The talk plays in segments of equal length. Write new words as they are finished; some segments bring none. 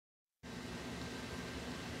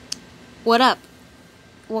What up?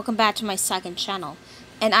 Welcome back to my second channel.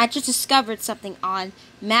 And I just discovered something on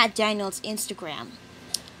Matt Daniels' Instagram.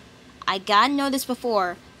 I got noticed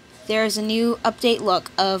before. There's a new update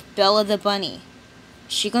look of Bella the Bunny.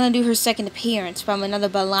 She's gonna do her second appearance from another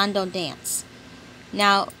Bailando dance.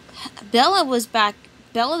 Now, Bella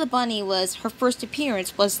the Bunny was her first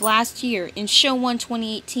appearance was last year in Show 1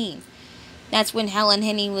 2018. That's when Helen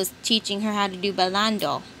Henny was teaching her how to do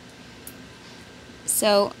Bailando.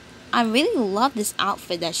 So I really love this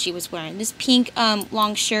outfit that she was wearing. This pink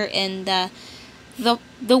long shirt and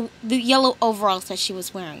the yellow overalls that she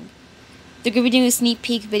was wearing. They're going to be doing a sneak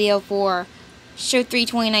peek video for Show 3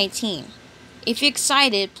 2019. If you're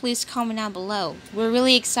excited, please comment down below. We're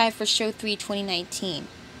really excited for Show 3 2019.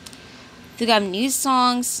 We got new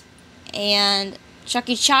songs, and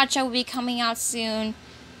Chucky Cha Cha will be coming out soon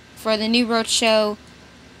for the new road show.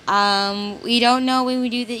 We don't know when we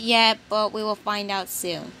do that yet, but we will find out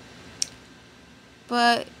soon.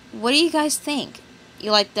 But what do you guys think?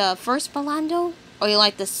 You like the first Bailando, or you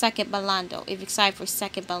like the second Bailando? If you're excited for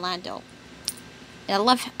second Bailando.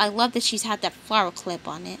 And I love that she's had that flower clip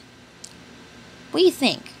on it. What do you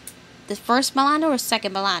think? The first Bailando or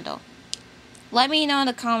second Bailando? Let me know in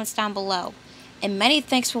the comments down below. And many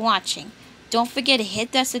thanks for watching. Don't forget to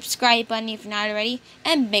hit that subscribe button if you're not already.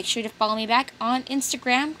 And make sure to follow me back on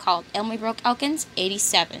Instagram called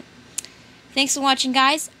EmilyBrokeElkins87. Thanks for watching,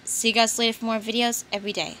 guys. See you guys later for more videos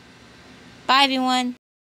every day. Bye, everyone.